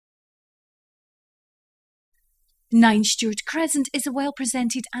9 Stewart Crescent is a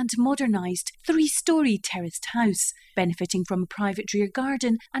well-presented and modernised 3-storey terraced house, benefiting from a private rear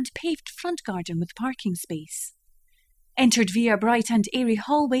garden and paved front garden with parking space. Entered via a bright and airy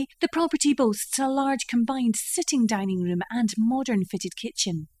hallway, the property boasts a large combined sitting dining room and modern fitted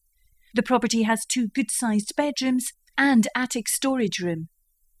kitchen. The property has 2 good-sized bedrooms and attic storage room.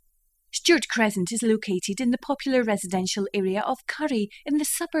 Stewart Crescent is located in the popular residential area of Curry in the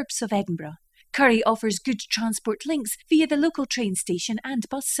suburbs of Edinburgh. Curry offers good transport links via the local train station and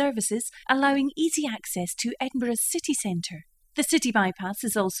bus services, allowing easy access to Edinburgh's city centre. The city bypass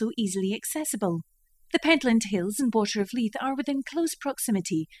is also easily accessible. The Pentland Hills and Water of Leith are within close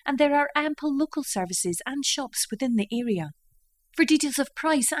proximity, and there are ample local services and shops within the area. For details of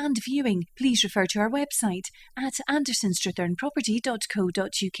price and viewing, please refer to our website at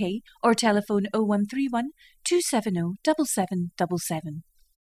andersonstrathernproperty.co.uk or telephone 0131 270 7777.